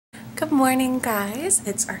Good morning, guys.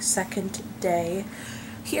 It's our second day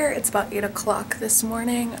here. It's about 8 o'clock this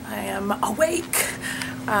morning. I am awake.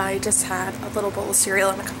 I just had a little bowl of cereal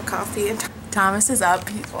and a cup of coffee, and Thomas is up.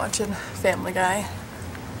 He's watching Family Guy.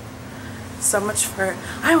 So much for,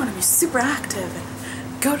 I want to be super active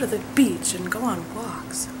and go to the beach and go on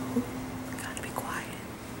walks. So I gotta be quiet.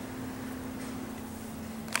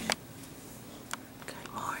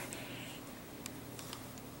 Good morning.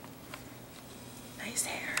 Nice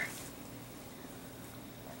hair.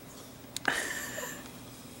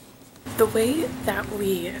 The way that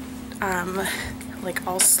we like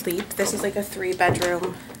all sleep, this is like a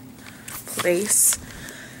 3-bedroom place.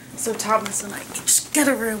 So Thomas and I each get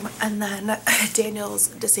a room, and then Daniel's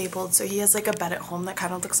disabled, so he has like a bed at home that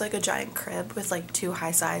kind of looks like a giant crib with like 2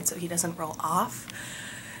 high sides so he doesn't roll off,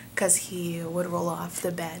 because he would roll off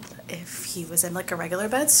the bed if he was in like a regular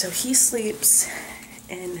bed. So he sleeps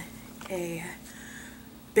in a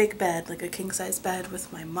big bed, like a king-size bed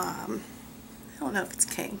with my mom. I don't know if it's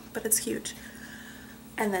king, but it's huge.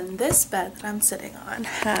 And then this bed that I'm sitting on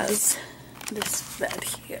has this bed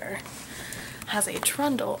here. Has a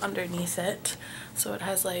trundle underneath it, so it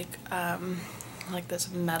has like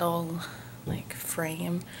this metal like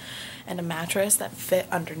frame and a mattress that fit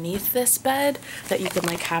underneath this bed that you can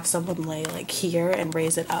like have someone lay like here and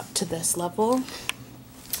raise it up to this level.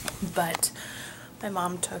 But my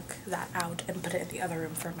mom took that out and put it in the other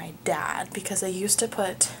room for my dad, because I used to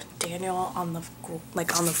put Daniel on the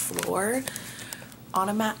floor on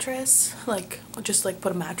a mattress, like just like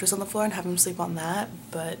put a mattress on the floor and have him sleep on that,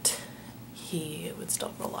 but he would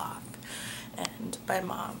still roll off, and my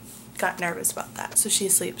mom got nervous about that, so she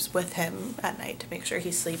sleeps with him at night to make sure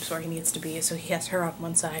he sleeps where he needs to be. So he has her on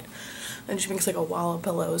one side and she makes like a wall of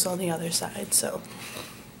pillows on the other side. So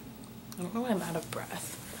I don't know why I'm out of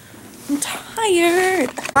breath. I'm tired.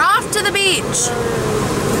 We're off to the beach.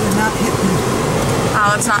 Oh,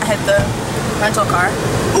 let's not hit the rental car.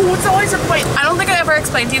 Oh, it's always a point. I don't think I ever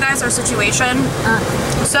explained to you guys our situation.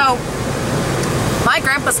 So my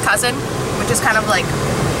grandpa's cousin, which is kind of like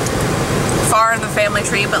far in the family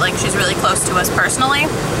tree, but like she's really close to us personally.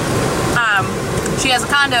 She has a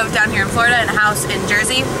condo down here in Florida and a house in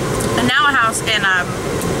Jersey, and now a house in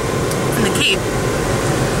the Cape.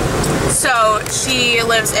 So she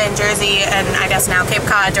lives in Jersey and I guess now Cape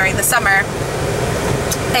Cod during the summer,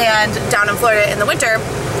 and down in Florida in the winter.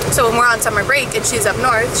 So when we're on summer break and she's up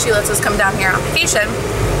north, she lets us come down here on vacation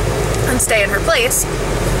and stay in her place.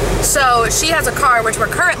 So she has a car, which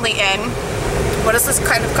we're currently in. What is this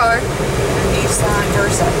kind of car? Nissan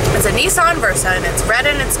Versa. It's a Nissan Versa, and it's red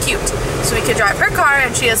and it's cute. So we could drive her car,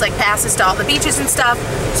 and she has like passes to all the beaches and stuff,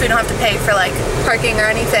 so we don't have to pay for like parking or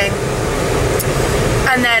anything.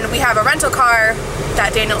 And then we have a rental car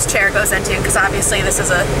that Daniel's chair goes into, because obviously this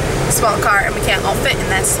is a small car and we can't all fit in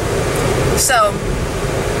this. So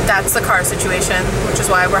that's the car situation, which is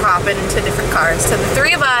why we're hopping into different cars. So the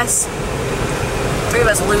three of us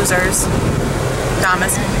losers.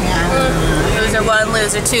 Thomas. Yeah. Loser 1,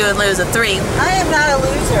 loser 2, and loser 3. I am not a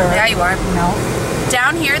loser. Yeah, you are. No.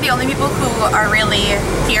 Down here, the only people who are really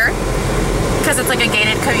here, because it's like a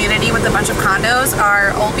gated community with a bunch of condos,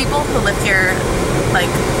 are old people who live here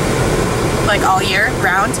like all year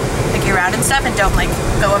round, like year round and stuff, and don't like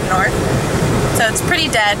go up north. So it's pretty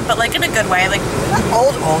dead, but like in a good way, like not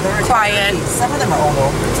old, they're quiet. Retirees. Some of them are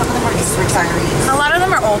old. Some of them are just retirees. A lot of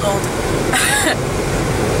them are old.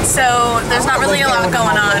 So there's not really a lot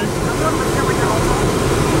going on.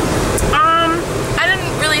 I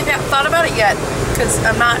didn't really thought about it yet, because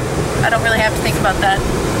I don't really have to think about that,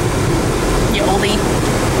 you oldie.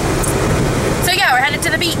 So yeah, we're headed to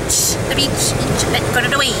the beach. The beach. Let's go to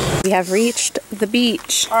the beach. We have reached the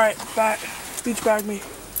beach. Alright, back. Beach bag me.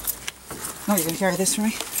 Oh, you're gonna carry this for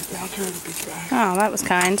me? Yeah, I'll carry the beach bag. Oh, that was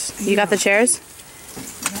kind. You got the chairs?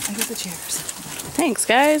 Yeah, I got the chairs. Thanks,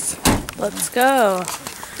 guys. Let's go.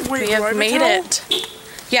 Wait, We have made it.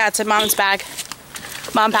 Yeah, it's in Mom's bag.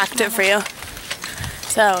 Mom packed it for you.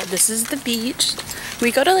 So this is the beach.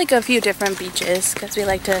 We go to like a few different beaches because we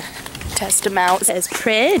like to test them out. It's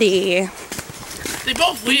pretty. They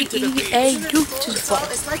both lead to the beach.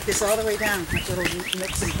 It's like this all the way down. Like little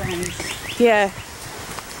nooks and crannies. Yeah.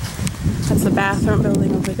 That's the bathroom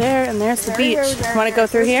building over there, and there's the beach. Want to go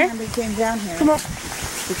through here? We came down here. Come on.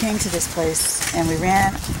 We came to this place and we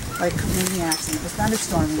ran like maniacs, and it was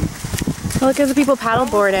thunderstorming. Look at the people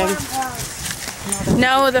paddleboarding.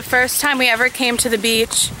 No, the first time we ever came to the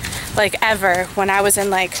beach, like ever, when I was in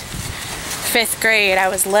like 5th grade, I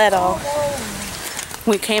was little.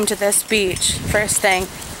 We came to this beach first thing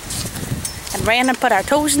and ran and put our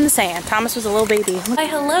toes in the sand. Thomas was a little baby. Hi,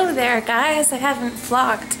 hello there, guys. I haven't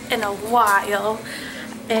vlogged in a while.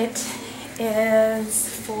 It is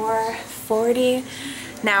 4:40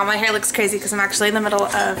 now. My hair looks crazy because I'm actually in the middle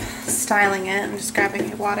of styling it. I'm just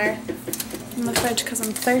grabbing water from the fridge because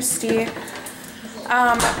I'm thirsty.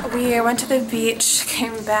 We went to the beach,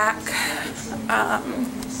 came back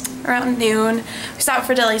around noon. We stopped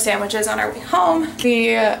for deli sandwiches on our way home.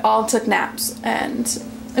 We all took naps and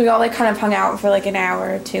we all like kind of hung out for like an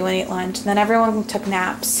hour or two and ate lunch. And then everyone took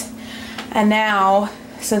naps. And now,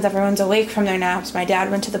 since everyone's awake from their naps, my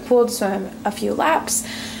dad went to the pool to swim a few laps.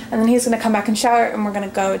 And then he's gonna come back and shower and we're gonna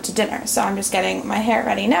go to dinner. So I'm just getting my hair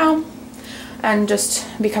ready now and just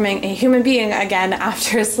becoming a human being again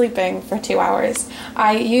after sleeping for 2 hours.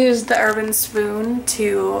 I used the urban spoon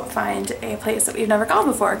to find a place that we've never gone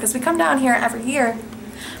before because we come down here every year.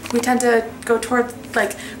 We tend to go toward,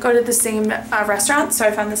 like, go to the same restaurant. So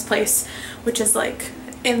I found this place which is like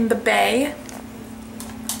in the bay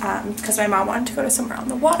because my mom wanted to go to somewhere on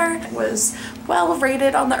the water. It was well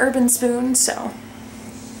rated on the urban spoon, so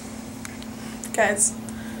guys,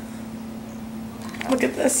 look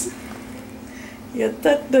at this. Yeah,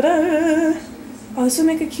 da, da, da. Oh, this would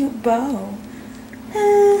make a cute bow.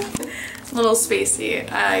 A little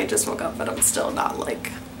spacey. I just woke up, but I'm still not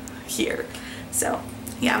like here. So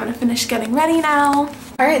yeah, I'm gonna finish getting ready now.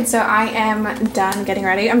 All right, so I am done getting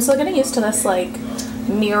ready. I'm still getting used to this like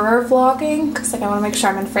mirror vlogging because like I want to make sure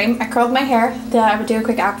I'm in frame. I curled my hair. I would do a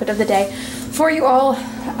quick outfit of the day for you all.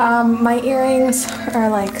 My earrings are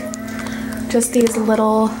like just these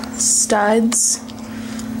little studs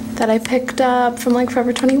that I picked up from like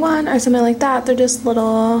Forever 21 or something like that. They're just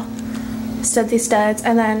little studly studs.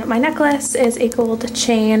 And then my necklace is a gold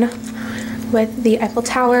chain with the Eiffel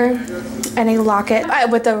Tower and a locket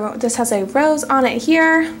with the, this has a rose on it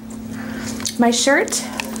here. My shirt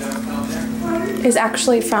is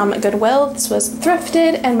actually from Goodwill. This was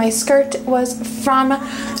thrifted, and my skirt was from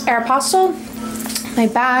Aeropostale. My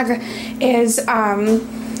bag is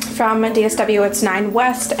from DSW, it's 9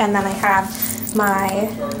 West, and then I have my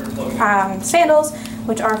sandals,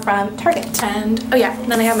 which are from Target. And oh yeah,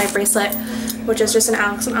 then I have my bracelet, which is just an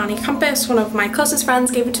Alex and Ani compass. One of my closest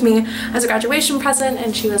friends gave it to me as a graduation present,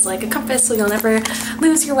 and she was like, a compass so you'll never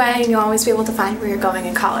lose your way and you'll always be able to find where you're going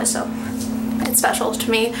in college. So it's special to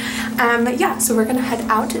me. Yeah, so we're gonna head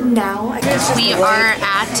out now. We are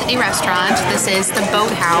at a restaurant. This is the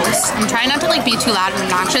Boathouse. I'm trying not to like be too loud and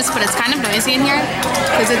obnoxious, but it's kind of noisy in here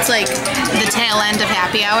because it's like the tail end of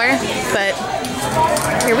happy hour. But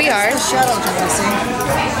here we are.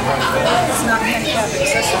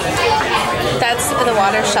 That's the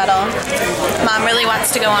water shuttle. Mom really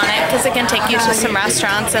wants to go on it because it can take you to some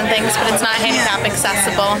restaurants and things, but it's not handicap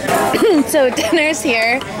accessible. So dinner's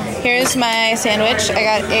here. Here's my sandwich. I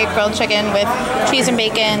got a grilled chicken with cheese and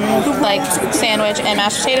bacon, like sandwich and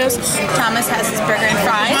mashed potatoes. Thomas has his burger and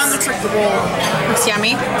fries. Looks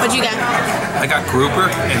yummy. What'd you get? I got grouper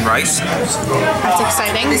and rice. That's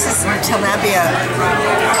exciting. This is tilapia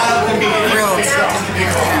grilled,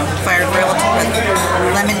 fire grilled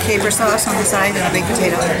with lemon caper sauce on the side and a baked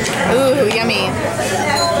potato. Ooh, yummy.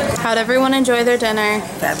 How'd everyone enjoy their dinner?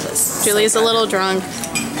 Fabulous. Julie's a little drunk.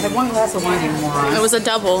 I had one glass of wine, you moron. It was a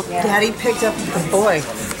double. Daddy picked up the boy.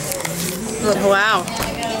 Wow.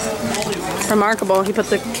 Remarkable. He put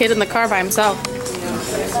the kid in the car by himself.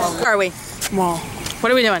 Where are we? Mall.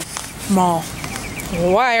 What are we doing? Mall.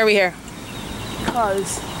 Why are we here?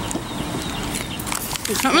 Because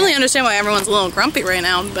I don't really understand why everyone's a little grumpy right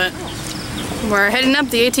now, but we're heading up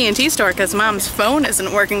the AT&T store because Mom's phone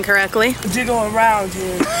isn't working correctly. jiggle around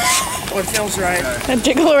here. Or it feels right.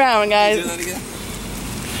 Jiggle around, guys. Do that again?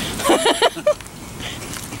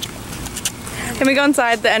 Can we go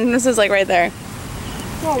inside? The entrance is like right there.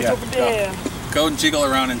 Oh, it's Yeah, over there. Go and jiggle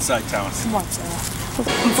around inside, Thomas. Come on, Sarah.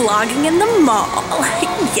 Vlogging in the mall.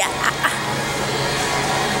 Yeah.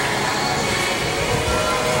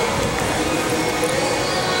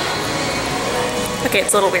 Okay,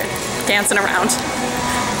 it's a little weird. Dancing around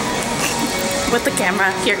with the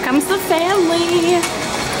camera. Here comes the family.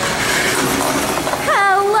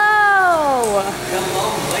 Hello.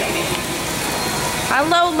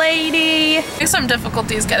 Hello, lady. There's some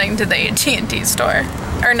difficulties getting to the AT&T store.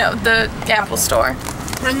 Or no, the Apple store.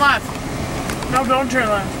 Turn left. No, don't turn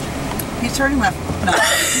left. He's turning left. No.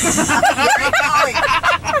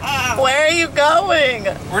 Where are you going?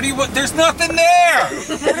 Where do you? There's nothing there.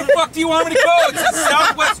 Where the fuck do you want me to go? It's the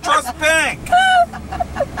Southwest Trust Bank.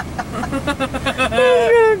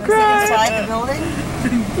 Inside the building?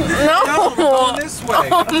 No, we're going this way.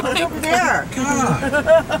 Over there. God.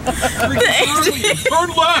 Turn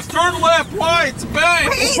left. Turn left. Why? It's a bank.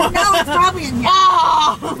 Wait, no, it's probably in here.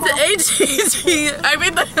 The AT&T, I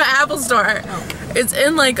mean the Apple store. It's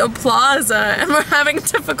in like a plaza, and we're having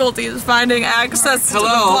difficulties finding access to the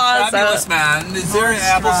Hello, plaza. fabulous man. Is there an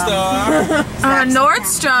Apple Store?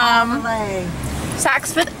 Nordstrom.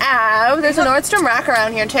 Saxford Ave. There's a Nordstrom rack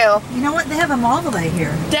around here too. You know what? They have a Marvelay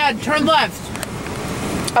here. Dad, turn left.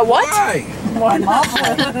 A what? Why?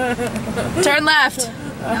 Marvelay. Turn left.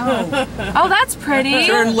 No. Oh, that's pretty.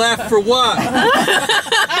 Turn left for what?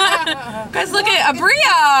 Guys, look at a You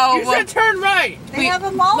Brio. said turn right. They have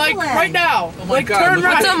a Marvelay. Like right now. Oh my Like God, turn look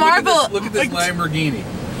right. at It's a this- marble. Look at this Lamborghini.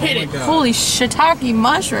 Hit Oh it. my God. Holy shiitake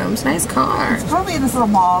mushrooms. Nice car. It's probably in this little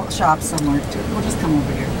mall shop somewhere. We'll just come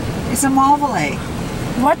over here. It's a Marvelay.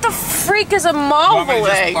 What the freak is a Want me to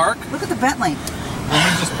just Marvelay? park? Look at the Bentley. Want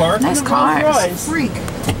me to just park? Nice cars. Royce. Freak.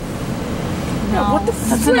 Yeah, what the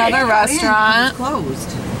That's another It's restaurant. closed.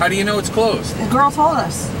 How do you know it's closed? The girl told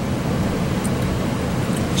us.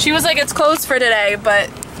 She was like, it's closed for today, but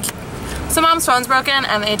so mom's phone's broken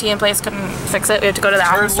and the ATM place couldn't fix it. We have to go to the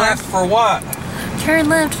Apple Turn store. left for what? Turn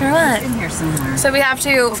left for what? In here somewhere. So we have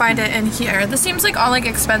to find it in here. This seems like all like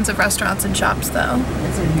expensive restaurants and shops though.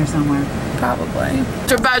 It's in here somewhere. Probably.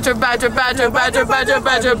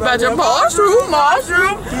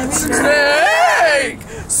 Mushroom. Snake.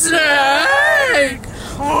 Snake.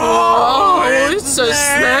 Oh, it's a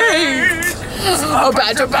snake. Oh,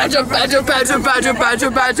 badger, mushroom, mushroom. Oh, badger,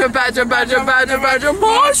 mushroom,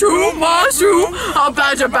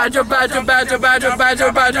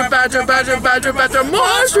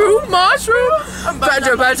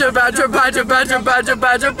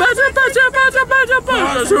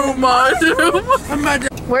 mushroom.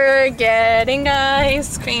 Mushroom. We're getting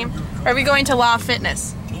ice cream. Are we going to Law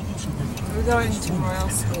Fitness? We're going to Royal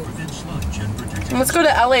School. Let's go to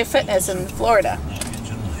LA Fitness in Florida.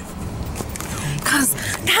 Cause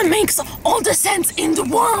that makes all the sense in the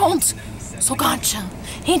world. So gotcha.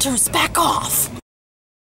 Haters, back off.